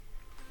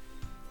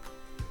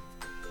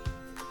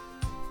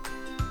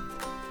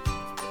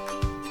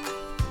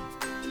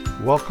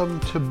Welcome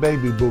to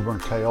Baby Boomer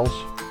Tales.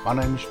 My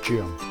name is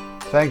Jim.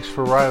 Thanks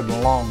for riding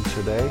along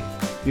today.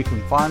 You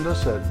can find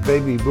us at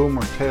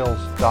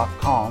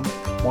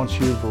babyboomertales.com. Once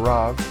you've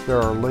arrived,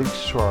 there are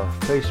links to our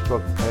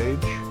Facebook page,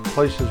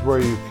 places where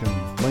you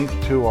can link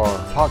to our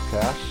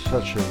podcasts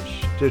such as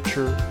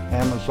Stitcher,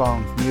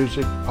 Amazon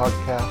Music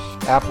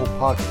Podcasts, Apple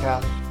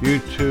Podcasts,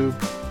 YouTube,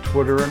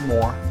 Twitter, and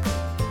more.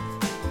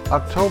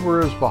 October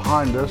is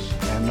behind us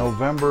and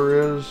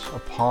November is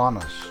upon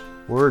us.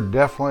 We're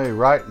definitely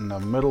right in the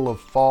middle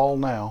of fall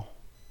now.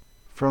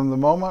 From the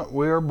moment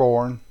we are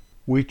born,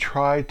 we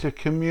try to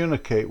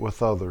communicate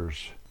with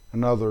others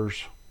and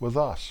others with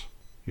us.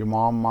 Your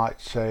mom might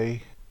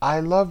say,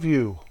 "I love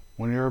you,"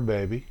 when you're a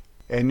baby,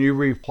 and you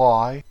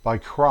reply by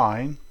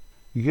crying.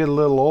 You get a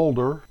little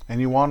older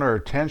and you want her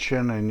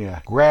attention and you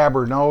grab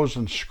her nose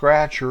and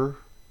scratch her,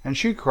 and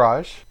she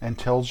cries and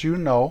tells you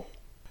no.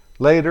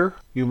 Later,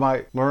 you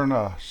might learn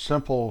a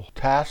simple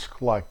task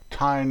like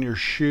tying your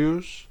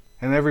shoes,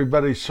 and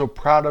everybody's so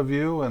proud of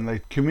you and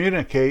they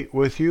communicate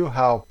with you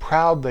how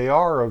proud they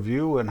are of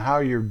you and how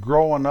you're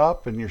growing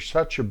up and you're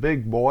such a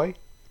big boy.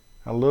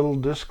 A little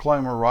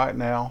disclaimer right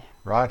now,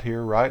 right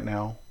here, right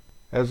now.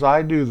 As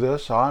I do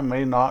this, I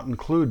may not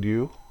include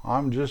you.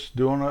 I'm just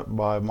doing it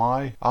by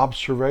my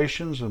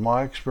observations and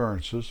my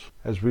experiences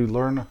as we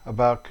learn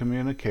about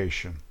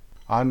communication.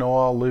 I know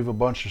I'll leave a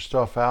bunch of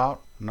stuff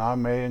out, and I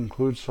may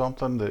include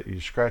something that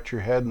you scratch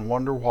your head and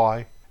wonder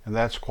why, and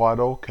that's quite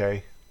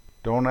okay.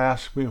 Don't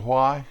ask me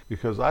why,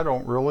 because I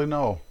don't really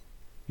know.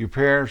 Your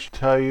parents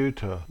tell you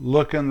to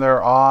look in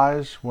their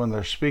eyes when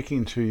they're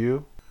speaking to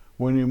you.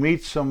 When you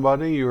meet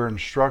somebody, you're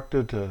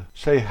instructed to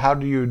say, "How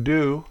do you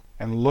do?"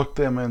 and look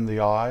them in the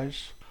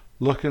eyes.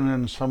 Looking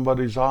in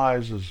somebody's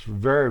eyes is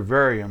very,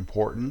 very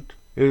important.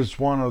 It is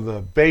one of the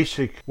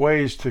basic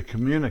ways to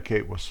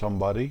communicate with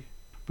somebody.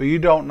 But you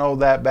don't know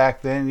that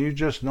back then. You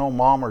just know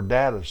mom or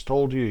dad has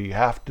told you you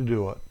have to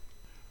do it.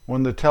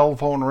 When the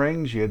telephone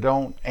rings, you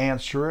don't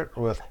answer it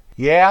with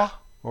 "Yeah"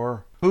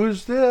 or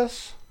 "Who's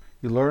this?"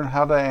 You learn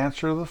how to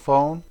answer the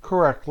phone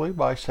correctly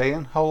by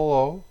saying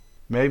hello,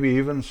 maybe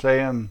even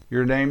saying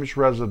your name's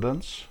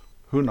residence.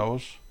 Who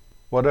knows?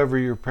 Whatever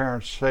your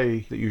parents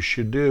say that you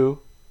should do.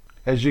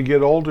 As you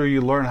get older, you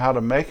learn how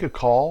to make a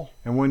call,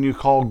 and when you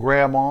call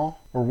grandma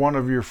or one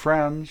of your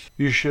friends,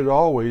 you should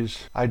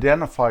always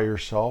identify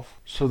yourself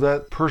so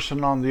that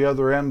person on the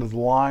other end of the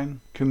line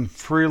can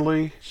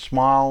freely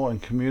smile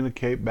and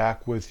communicate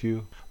back with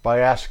you by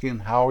asking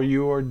how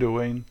you are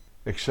doing,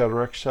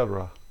 etc.,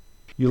 etc.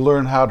 You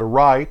learn how to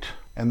write,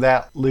 and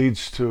that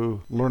leads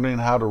to learning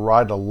how to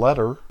write a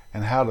letter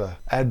and how to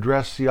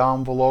address the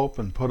envelope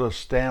and put a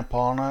stamp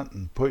on it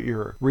and put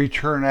your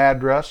return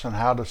address and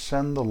how to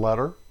send the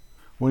letter.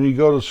 When you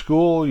go to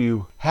school,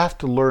 you have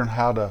to learn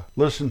how to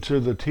listen to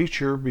the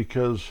teacher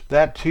because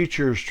that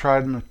teacher is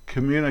trying to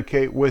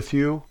communicate with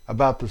you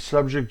about the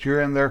subject you're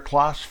in their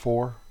class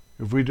for.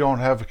 If we don't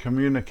have a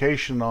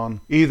communication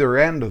on either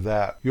end of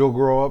that, you'll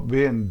grow up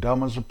being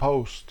dumb as a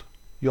post.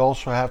 You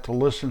also have to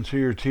listen to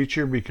your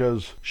teacher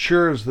because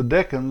sure as the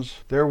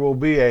dickens, there will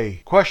be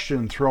a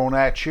question thrown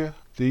at you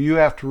that you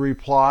have to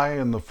reply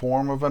in the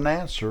form of an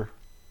answer.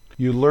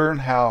 You learn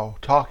how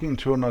talking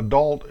to an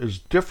adult is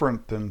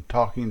different than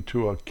talking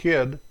to a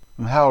kid,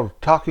 and how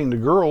talking to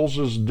girls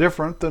is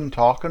different than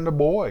talking to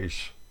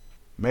boys.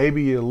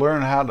 Maybe you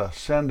learn how to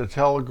send a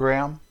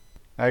telegram.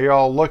 Now you're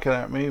all looking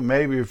at me.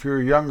 Maybe if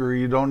you're younger,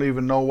 you don't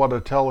even know what a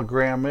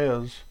telegram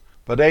is.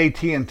 But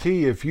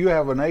AT&T, if you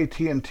have an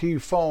AT&T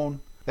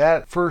phone,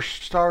 that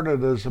first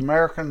started as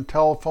American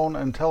Telephone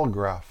and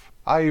Telegraph.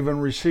 I even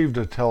received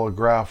a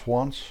telegraph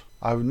once.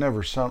 I've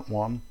never sent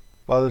one.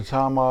 By the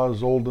time I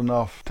was old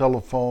enough,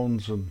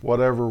 telephones and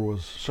whatever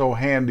was so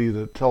handy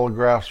that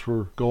telegraphs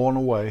were going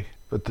away.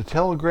 But the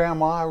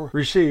telegram I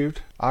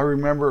received, I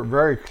remember it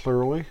very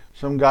clearly.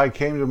 Some guy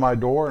came to my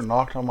door and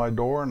knocked on my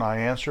door, and I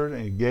answered,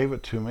 and he gave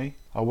it to me.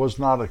 I was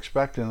not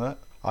expecting it.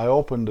 I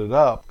opened it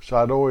up because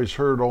I'd always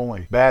heard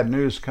only bad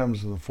news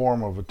comes in the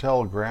form of a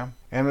telegram.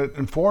 And it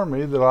informed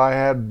me that I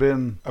had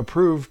been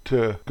approved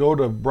to go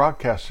to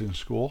broadcasting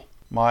school.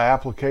 My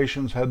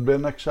applications had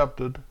been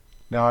accepted.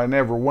 Now, I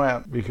never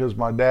went because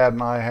my dad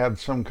and I had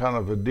some kind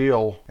of a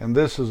deal, and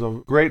this is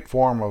a great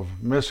form of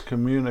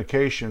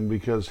miscommunication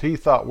because he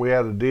thought we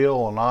had a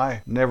deal and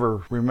I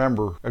never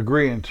remember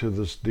agreeing to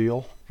this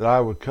deal, that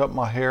I would cut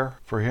my hair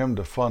for him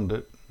to fund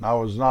it. I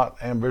was not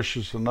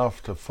ambitious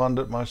enough to fund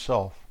it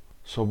myself.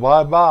 So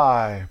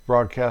bye-bye,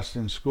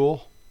 broadcasting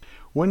school.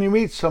 When you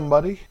meet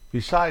somebody,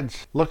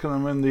 besides looking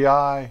them in the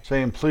eye,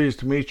 saying pleased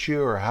to meet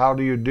you or how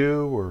do you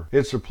do or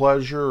it's a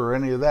pleasure or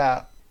any of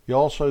that, you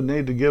also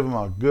need to give them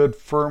a good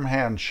firm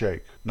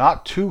handshake.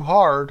 Not too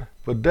hard,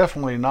 but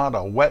definitely not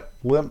a wet,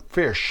 limp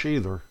fish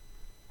either.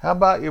 How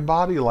about your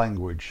body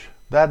language?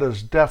 That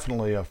is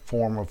definitely a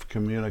form of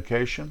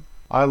communication.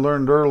 I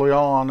learned early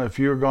on if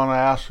you're going to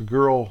ask a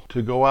girl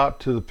to go out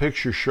to the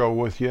picture show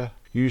with you,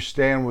 you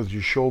stand with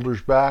your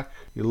shoulders back,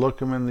 you look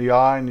them in the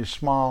eye and you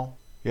smile.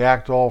 You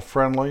act all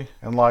friendly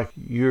and like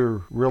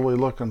you're really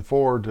looking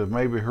forward to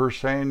maybe her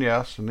saying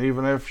yes, and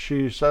even if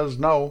she says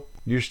no,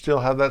 you still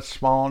have that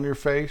smile on your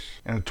face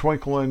and a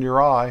twinkle in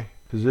your eye.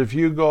 Because if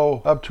you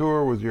go up to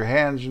her with your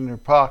hands in your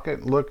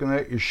pocket, looking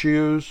at your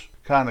shoes,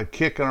 kind of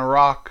kicking a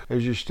rock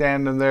as you're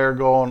standing there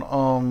going,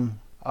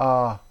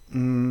 I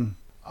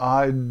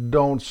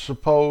don't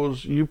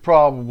suppose you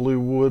probably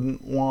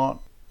wouldn't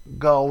want,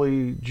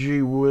 golly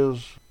gee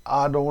whiz,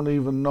 I don't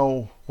even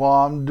know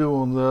why I'm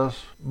doing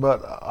this,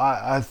 but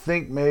I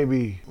think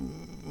maybe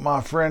my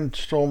friend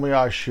told me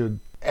I should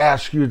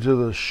ask you to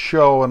the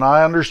show, and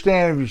I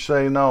understand if you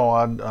say no,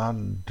 I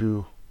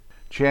do.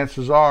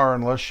 Chances are,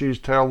 unless she's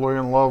terribly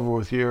in love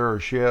with you or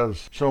she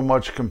has so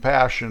much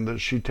compassion that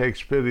she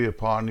takes pity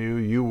upon you,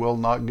 you will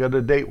not get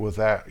a date with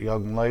that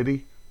young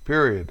lady,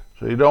 period.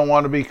 So you don't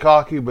want to be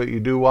cocky, but you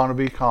do want to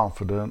be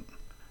confident.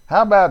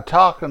 How about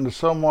talking to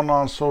someone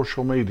on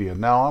social media?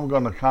 Now I'm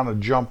going to kind of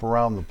jump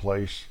around the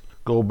place,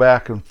 go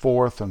back and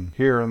forth and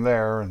here and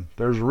there, and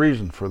there's a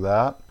reason for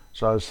that.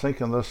 So I was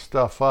thinking this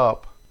stuff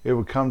up. It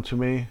would come to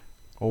me.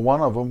 Well,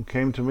 one of them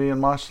came to me in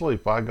my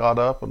sleep. I got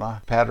up and I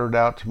pattered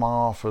out to my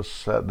office,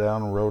 sat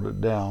down and wrote it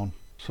down.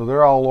 So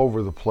they're all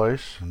over the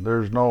place, and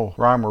there's no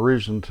rhyme or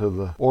reason to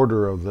the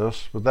order of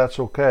this, but that's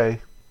okay.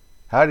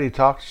 How do you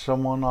talk to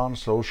someone on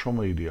social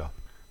media?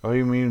 Oh,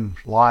 you mean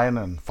lying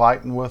and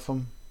fighting with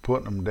them,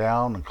 putting them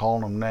down and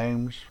calling them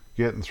names,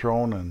 getting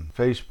thrown in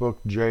Facebook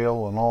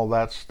jail and all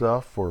that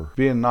stuff, or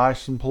being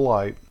nice and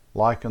polite,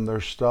 liking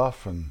their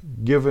stuff and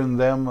giving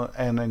them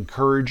an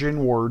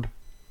encouraging word?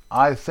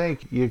 I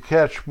think you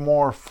catch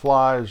more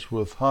flies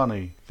with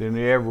honey than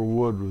you ever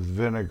would with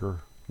vinegar.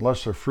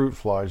 Unless they're fruit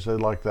flies, they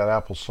like that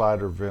apple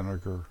cider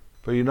vinegar.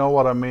 But you know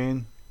what I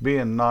mean?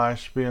 Being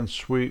nice, being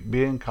sweet,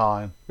 being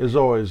kind is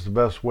always the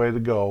best way to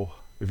go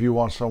if you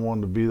want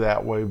someone to be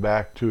that way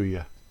back to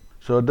you.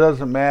 So it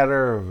doesn't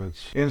matter if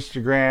it's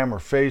Instagram or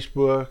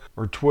Facebook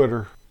or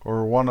Twitter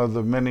or one of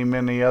the many,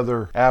 many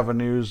other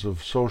avenues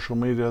of social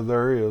media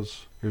there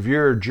is. If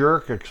you're a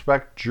jerk,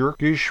 expect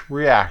jerkish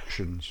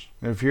reactions.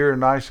 If you're a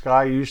nice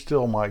guy, you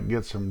still might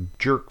get some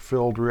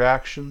jerk-filled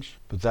reactions,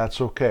 but that's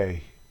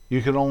okay.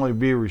 You can only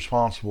be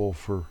responsible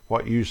for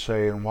what you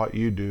say and what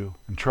you do,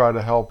 and try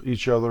to help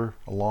each other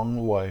along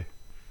the way.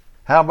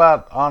 How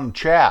about on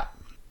chat?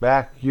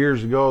 Back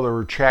years ago, there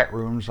were chat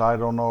rooms. I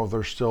don't know if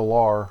there still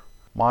are.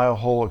 My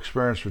whole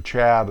experience with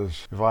chat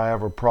is if I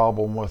have a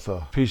problem with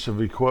a piece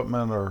of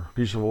equipment or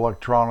piece of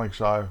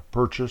electronics I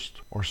purchased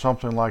or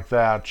something like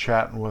that,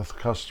 chatting with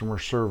customer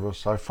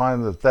service, I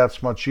find that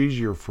that's much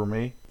easier for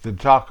me than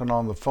talking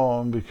on the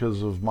phone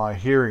because of my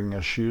hearing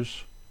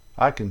issues.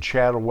 I can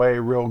chat away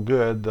real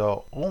good.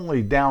 The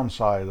only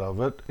downside of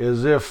it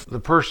is if the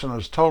person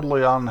is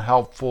totally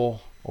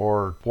unhelpful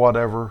or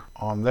whatever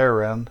on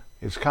their end,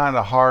 it's kind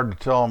of hard to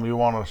tell them you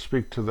want to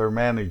speak to their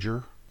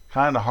manager.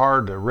 Kind of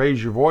hard to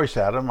raise your voice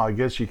at them. I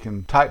guess you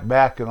can type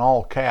back in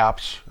all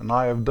caps, and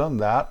I have done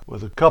that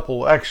with a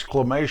couple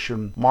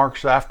exclamation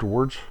marks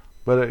afterwards,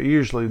 but it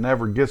usually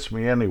never gets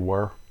me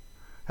anywhere.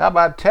 How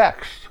about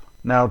text?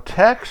 Now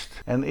text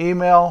and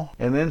email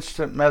and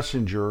instant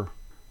messenger,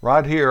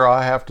 right here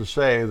I have to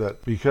say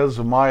that because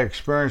of my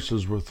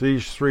experiences with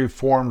these three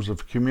forms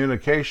of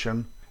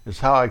communication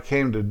is how I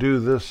came to do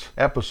this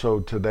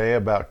episode today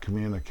about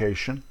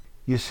communication.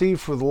 You see,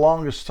 for the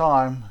longest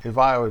time, if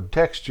I would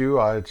text you,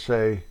 I'd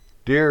say,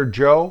 "Dear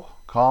Joe,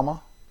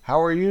 comma,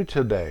 how are you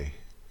today?"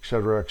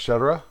 etc.,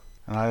 etc.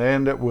 And I'd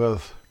end it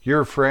with,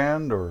 "Your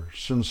friend," or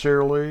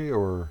 "Sincerely,"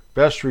 or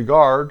 "Best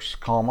regards,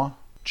 comma,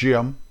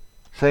 Jim."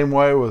 Same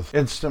way with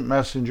instant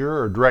messenger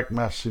or direct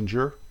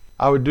messenger.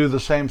 I would do the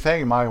same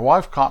thing. My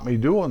wife caught me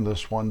doing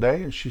this one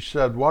day, and she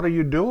said, "What are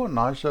you doing?" And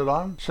I said,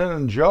 "I'm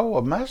sending Joe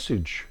a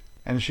message."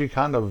 And she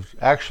kind of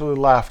actually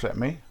laughed at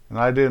me. And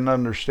I didn't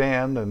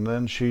understand, and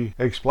then she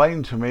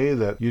explained to me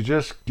that you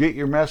just get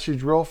your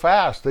message real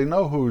fast. They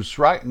know who's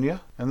writing you,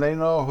 and they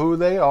know who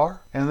they are,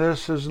 and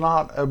this is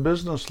not a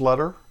business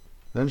letter.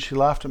 Then she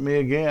laughed at me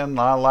again, and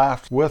I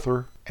laughed with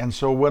her. And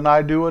so when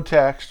I do a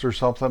text or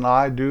something,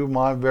 I do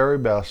my very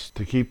best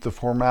to keep the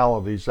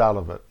formalities out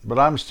of it. But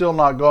I'm still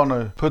not going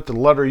to put the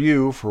letter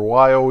U for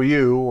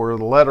Y-O-U or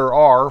the letter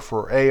R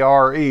for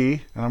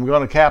A-R-E, and I'm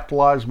going to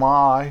capitalize my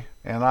I,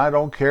 and I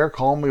don't care,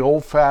 call me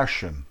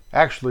old-fashioned.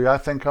 Actually, I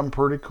think I'm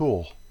pretty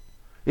cool.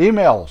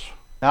 Emails.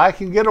 Now, I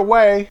can get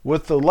away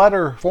with the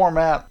letter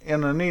format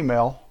in an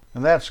email,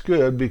 and that's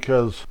good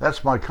because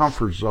that's my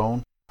comfort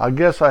zone. I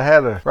guess I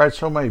had to write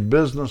so many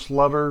business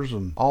letters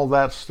and all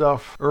that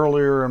stuff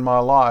earlier in my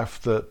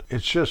life that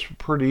it's just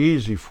pretty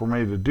easy for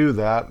me to do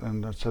that,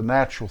 and it's a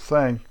natural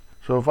thing.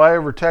 So if I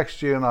ever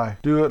text you and I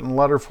do it in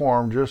letter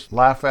form, just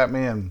laugh at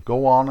me and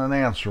go on and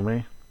answer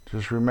me.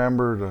 Just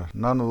remember to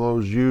none of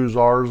those U's,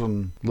 R's,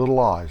 and little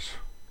I's.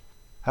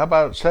 How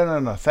about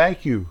sending a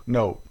thank you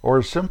note or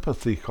a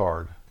sympathy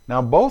card?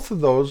 Now both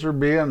of those are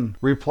being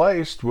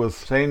replaced with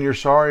saying you're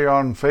sorry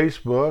on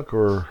Facebook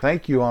or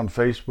thank you on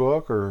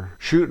Facebook, or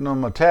shooting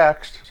them a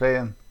text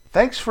saying,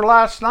 "Thanks for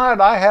last night,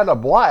 I had a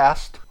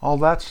blast." All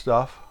that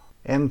stuff.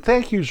 And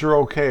thank yous are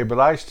okay, but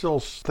I still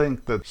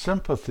think that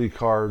sympathy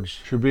cards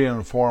should be in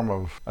the form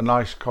of a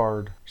nice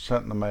card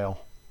sent in the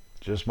mail.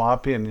 Just my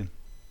opinion.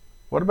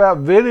 What about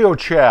video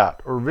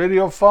chat or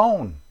video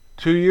phone?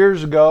 2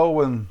 years ago,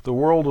 when the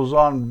world was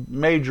on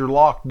major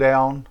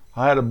lockdown,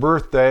 I had a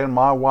birthday and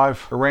my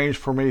wife arranged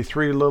for me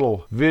 3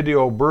 little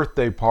video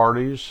birthday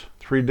parties,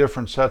 3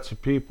 different sets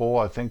of people.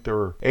 I think there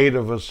were 8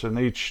 of us in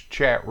each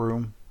chat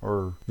room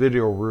or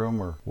video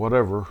room or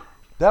whatever.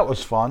 That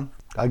was fun.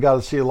 I got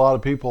to see a lot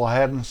of people I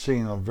hadn't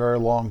seen in a very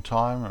long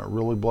time, and it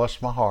really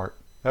blessed my heart.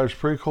 That was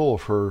pretty cool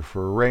for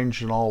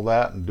arranging all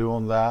that and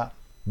doing that.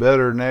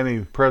 Better than any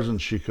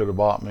present she could have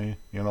bought me,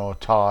 a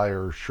tie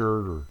or a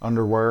shirt or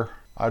underwear.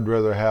 I'd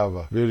rather have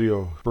a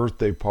video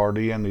birthday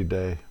party any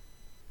day.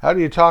 How do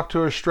you talk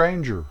to a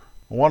stranger?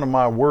 One of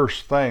my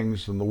worst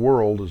things in the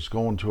world is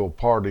going to a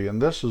party,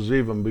 and this is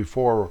even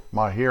before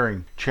my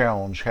hearing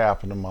challenge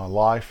happened in my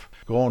life.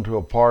 Going to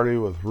a party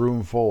with a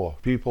room full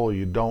of people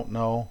you don't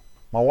know.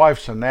 My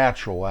wife's a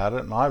natural at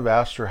it, and I've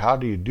asked her, how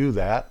do you do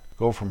that?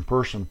 Go from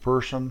person to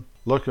person,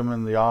 look them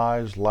in the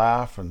eyes,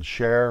 laugh and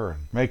share,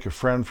 and make a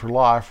friend for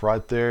life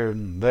right there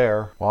and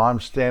there, while I'm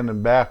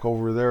standing back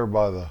over there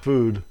by the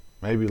food,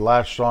 maybe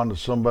latched on to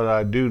somebody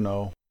I do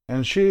know.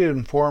 And she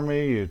informed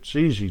me, it's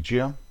easy,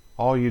 Jim.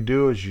 All you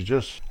do is you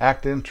just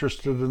act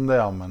interested in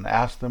them and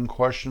ask them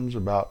questions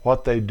about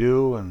what they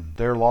do and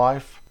their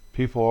life.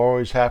 People are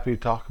always happy to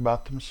talk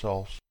about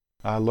themselves.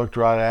 I looked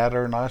right at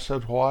her and I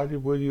said, why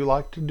would you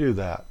like to do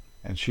that?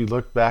 And she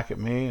looked back at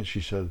me and she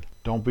said,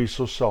 don't be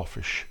so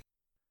selfish.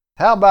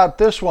 How about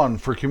this one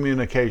for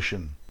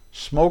communication?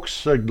 Smoke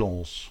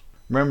signals.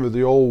 Remember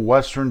the old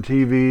Western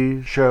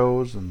TV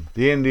shows and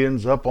the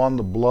Indians up on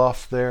the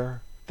bluff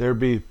there? There'd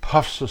be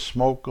puffs of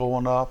smoke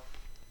going up.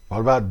 What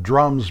about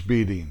drums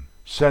beating?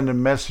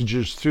 Sending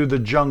messages through the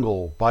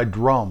jungle by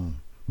drum.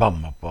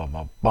 Bum, bum,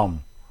 bum,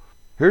 bum.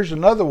 Here's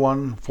another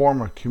one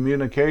form of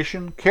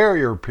communication,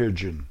 carrier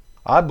pigeon.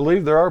 I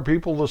believe there are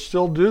people that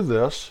still do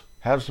this.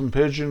 Have some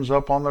pigeons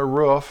up on their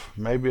roof,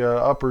 maybe an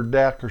upper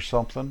deck or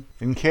something,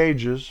 in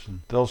cages.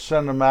 They'll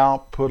send them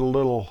out, put a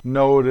little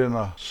note in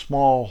a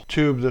small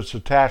tube that's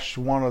attached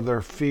to one of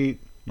their feet,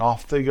 and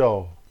off they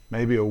go.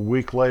 Maybe a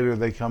week later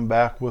they come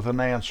back with an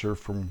answer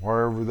from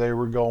wherever they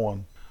were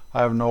going.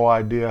 I have no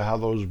idea how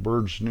those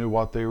birds knew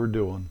what they were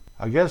doing.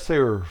 I guess they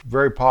were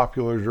very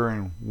popular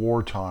during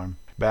wartime,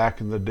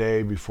 back in the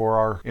day before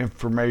our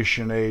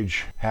information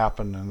age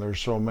happened and there's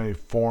so many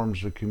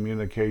forms of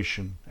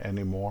communication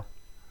anymore.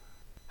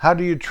 How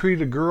do you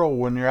treat a girl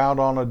when you're out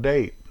on a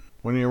date?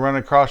 When you run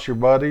across your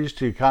buddies,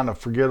 do you kind of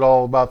forget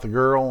all about the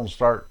girl and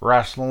start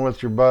wrestling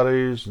with your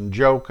buddies and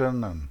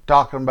joking and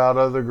talking about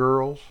other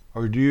girls?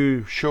 Or do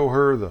you show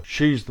her that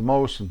she's the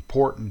most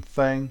important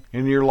thing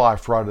in your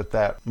life right at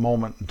that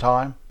moment in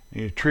time?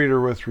 And you treat her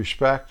with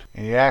respect,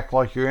 and you act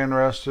like you're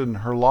interested in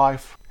her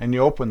life, and you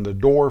open the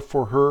door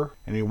for her,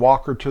 and you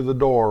walk her to the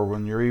door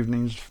when your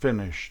evening's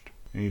finished,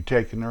 and you're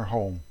taking her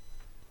home.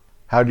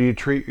 How do you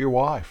treat your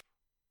wife?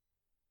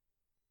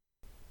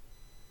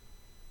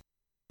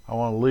 I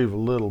want to leave a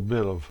little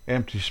bit of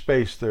empty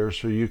space there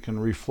so you can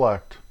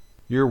reflect.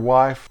 Your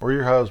wife or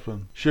your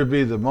husband should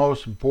be the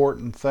most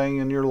important thing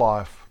in your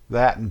life.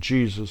 That and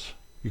Jesus.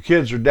 Your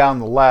kids are down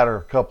the ladder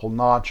a couple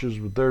notches,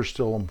 but they're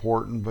still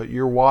important. But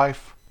your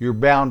wife, you're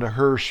bound to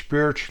her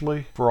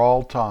spiritually for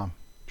all time.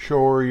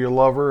 Show her you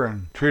love her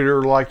and treat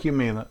her like you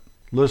mean it.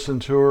 Listen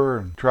to her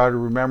and try to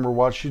remember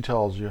what she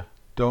tells you.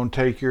 Don't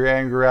take your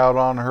anger out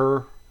on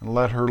her and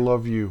let her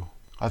love you.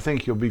 I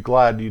think you'll be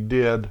glad you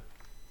did.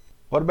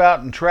 What about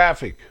in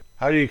traffic?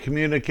 How do you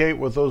communicate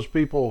with those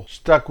people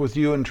stuck with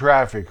you in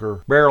traffic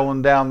or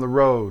barreling down the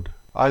road?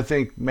 I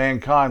think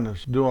mankind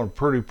is doing a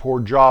pretty poor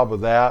job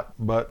of that,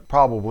 but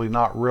probably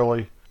not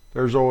really.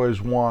 There's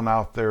always one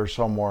out there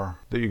somewhere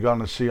that you're going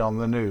to see on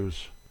the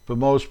news. But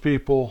most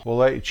people will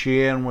let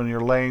you in when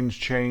your lanes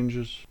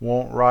changes,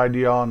 won't ride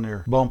you on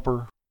their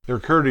bumper. They're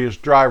courteous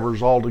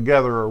drivers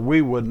altogether, or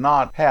we would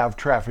not have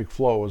traffic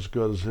flow as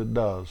good as it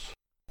does.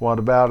 What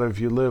about if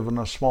you live in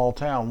a small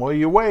town? Well,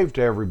 you wave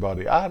to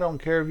everybody. I don't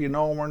care if you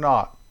know them or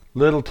not.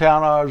 Little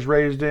town I was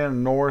raised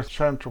in, north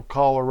central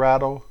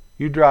Colorado.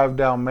 You drive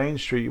down Main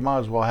Street, you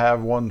might as well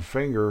have one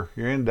finger,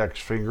 your index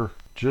finger,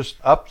 just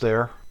up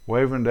there,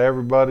 waving to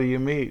everybody you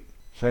meet.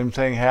 Same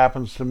thing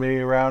happens to me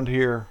around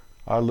here.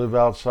 I live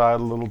outside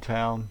a little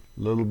town,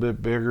 a little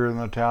bit bigger than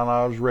the town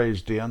I was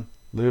raised in.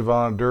 Live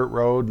on a dirt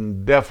road,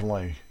 and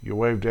definitely you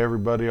wave to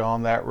everybody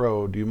on that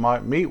road. You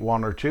might meet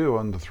one or two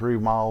in the 3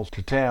 miles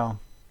to town.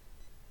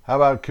 How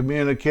about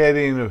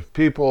communicating with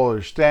people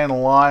who stand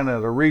in line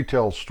at a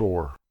retail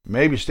store?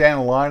 Maybe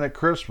stand in line at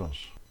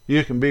Christmas.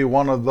 You can be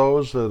one of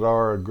those that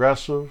are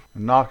aggressive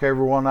and knock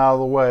everyone out of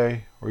the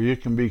way, or you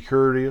can be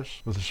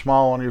courteous with a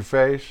smile on your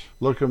face,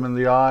 look them in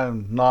the eye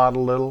and nod a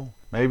little.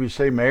 Maybe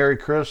say Merry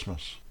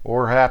Christmas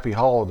or Happy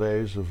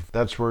Holidays if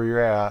that's where you're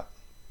at.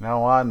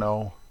 Now I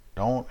know,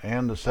 don't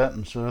end a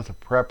sentence with a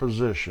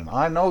preposition.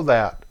 I know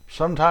that.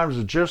 Sometimes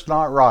it's just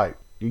not right.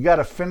 You got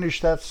to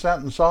finish that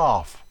sentence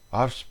off.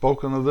 I've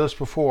spoken of this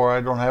before.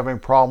 I don't have any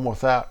problem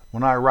with that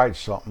when I write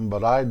something,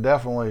 but I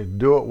definitely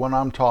do it when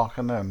I'm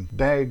talking, and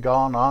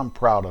daggone, I'm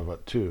proud of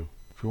it too.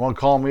 If you want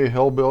to call me a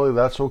hillbilly,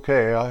 that's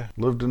okay. I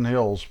lived in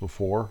hills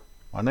before.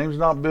 My name's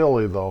not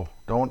Billy, though.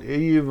 Don't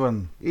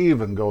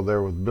even go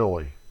there with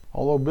Billy.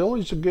 Although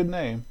Billy's a good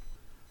name.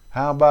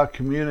 How about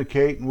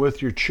communicating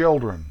with your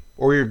children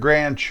or your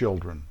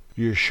grandchildren?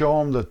 Do you show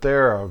them that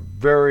they're a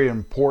very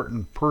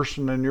important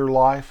person in your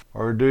life?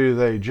 Or do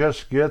they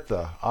just get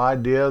the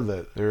idea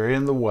that they're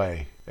in the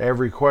way?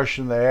 Every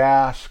question they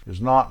ask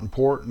is not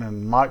important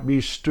and might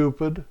be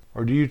stupid?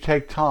 Or do you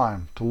take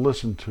time to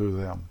listen to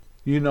them?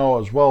 You know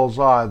as well as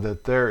I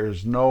that there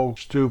is no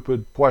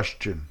stupid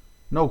question.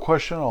 No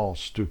question at all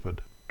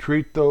stupid.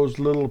 Treat those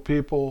little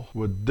people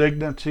with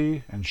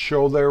dignity and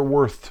show their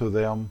worth to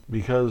them,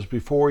 because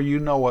before you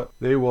know it,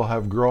 they will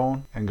have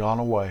grown and gone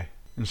away.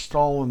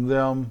 Install in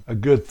them a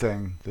good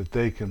thing that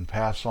they can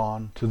pass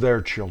on to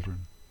their children.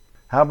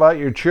 How about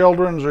your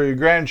children's or your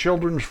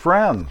grandchildren's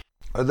friends?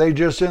 Are they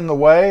just in the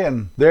way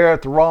and they're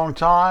at the wrong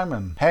time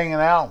and hanging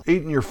out,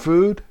 eating your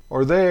food?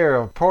 Or they're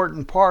an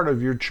important part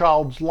of your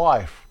child's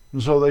life,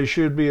 and so they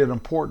should be an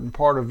important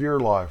part of your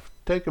life?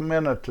 Take a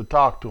minute to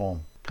talk to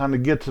them. Kind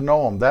of get to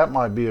know them. That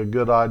might be a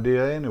good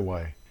idea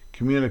anyway.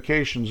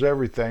 Communication's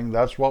everything.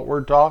 That's what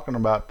we're talking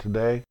about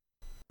today.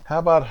 How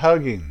about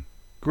hugging?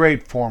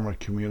 Great form of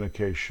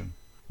communication.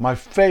 My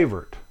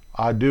favorite,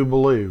 I do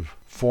believe,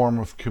 form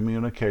of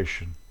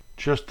communication.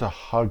 Just to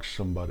hug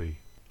somebody.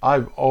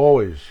 I've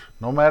always,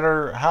 no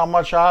matter how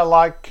much I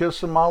like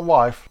kissing my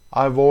wife,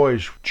 I've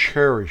always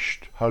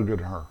cherished hugging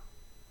her.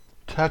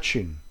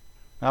 Touching.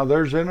 Now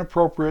there's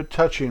inappropriate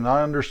touching,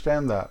 I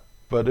understand that.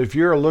 But if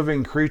you're a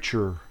living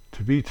creature,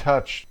 to be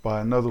touched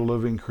by another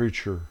living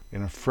creature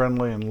in a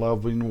friendly and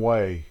loving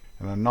way,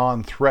 in a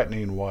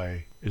non-threatening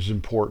way, is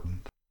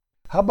important.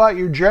 How about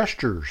your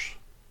gestures?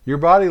 Your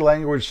body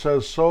language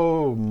says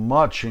so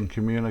much in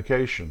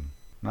communication.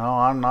 Now,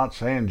 I'm not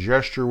saying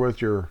gesture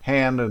with your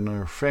hand and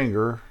your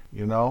finger,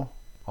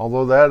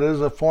 although that is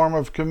a form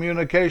of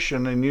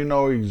communication and you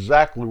know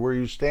exactly where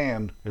you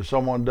stand if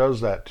someone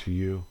does that to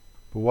you.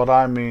 But what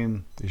I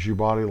mean is your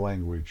body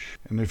language.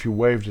 And if you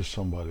wave to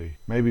somebody,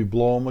 maybe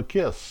blow them a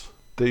kiss,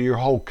 that your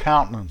whole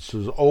countenance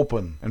is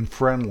open and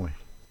friendly.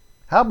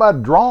 How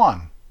about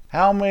drawing?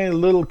 How many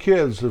little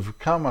kids have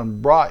come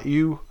and brought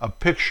you a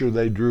picture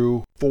they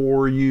drew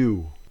for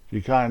you?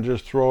 You kind of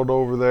just throw it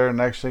over there,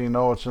 next thing you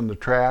know it's in the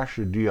trash,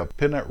 or do you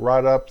pin it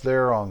right up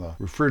there on the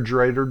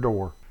refrigerator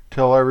door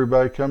till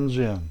everybody comes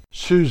in?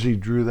 Susie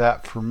drew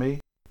that for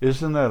me.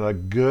 Isn't it a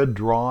good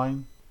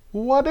drawing?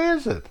 What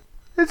is it?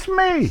 It's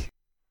me.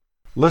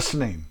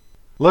 Listening.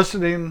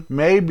 Listening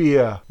may be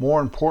a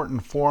more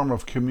important form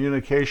of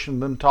communication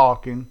than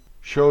talking.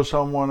 Show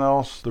someone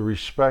else the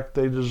respect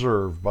they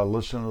deserve by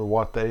listening to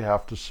what they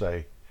have to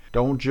say.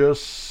 Don't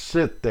just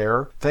sit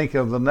there thinking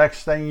of the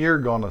next thing you're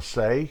going to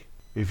say.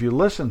 If you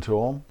listen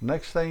to them, the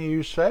next thing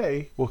you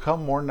say will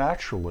come more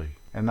naturally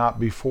and not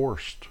be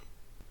forced.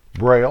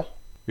 Braille.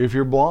 If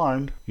you're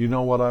blind, you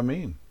know what I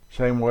mean.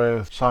 Same way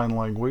with sign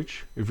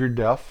language. If you're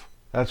deaf,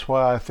 that's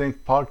why I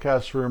think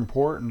podcasts are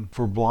important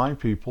for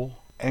blind people.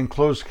 And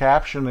closed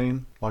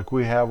captioning, like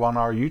we have on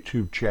our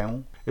YouTube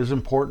channel, is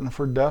important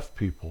for deaf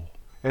people.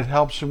 It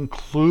helps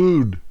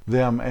include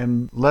them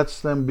and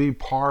lets them be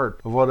part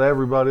of what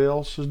everybody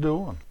else is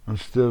doing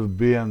instead of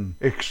being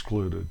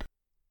excluded.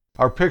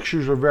 Our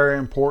pictures are very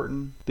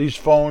important. These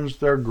phones,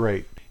 they're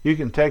great. You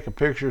can take a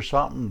picture of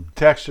something,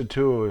 text it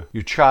to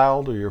your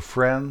child or your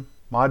friend.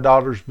 My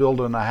daughter's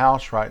building a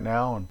house right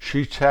now, and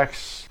she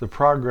texts the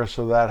progress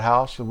of that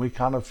house, and we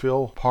kind of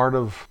feel part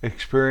of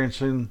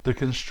experiencing the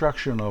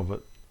construction of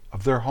it,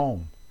 of their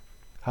home.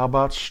 How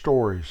about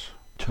stories?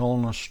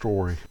 Telling a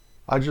story.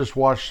 I just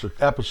watched an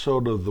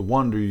episode of The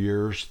Wonder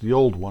Years, the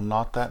old one,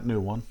 not that new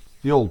one,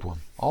 the old one.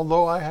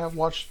 Although I have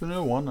watched the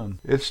new one, and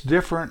it's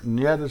different, and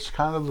yet it's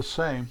kind of the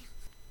same.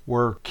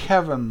 Where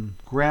Kevin,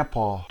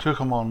 Grandpa, took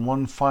him on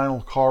one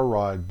final car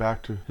ride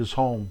back to his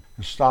home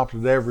and stopped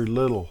at every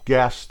little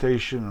gas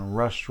station and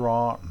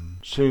restaurant and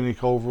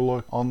scenic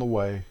overlook on the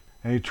way.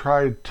 And he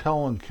tried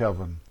telling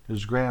Kevin,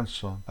 his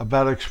grandson,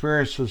 about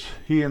experiences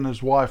he and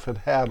his wife had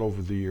had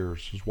over the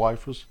years. His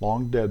wife was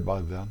long dead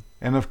by then.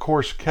 And of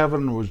course,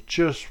 Kevin was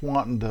just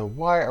wanting to,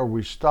 why are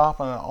we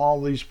stopping at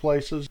all these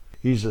places?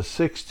 He's a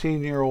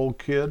 16-year-old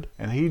kid,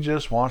 and he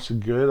just wants to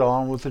get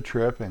on with the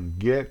trip and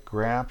get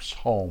Gramps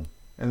home.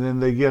 And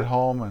then they get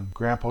home, and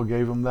Grandpa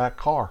gave him that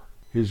car.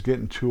 He was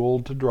getting too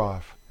old to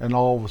drive. And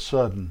all of a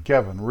sudden,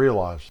 Kevin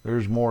realized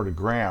there's more to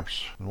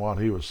Gramps than what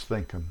he was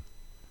thinking.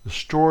 The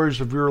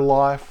stories of your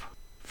life,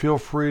 feel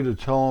free to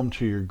tell them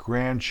to your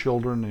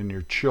grandchildren and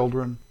your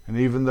children and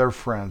even their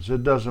friends.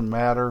 It doesn't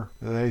matter.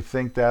 They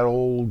think that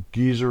old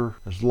geezer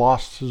has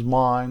lost his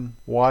mind.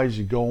 Why is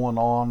he going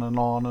on and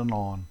on and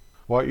on?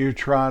 What you're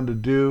trying to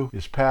do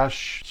is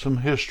pass some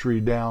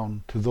history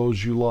down to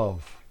those you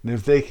love. And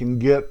if they can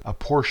get a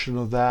portion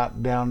of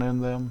that down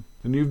in them,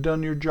 then you've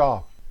done your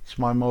job. It's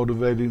my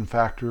motivating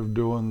factor of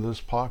doing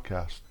this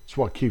podcast. It's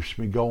what keeps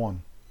me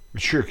going.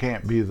 It sure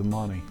can't be the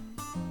money.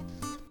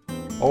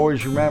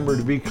 Always remember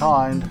to be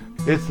kind.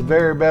 It's the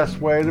very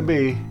best way to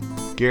be,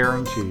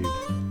 guaranteed.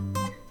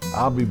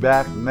 I'll be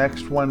back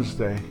next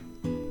Wednesday.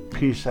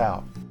 Peace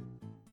out.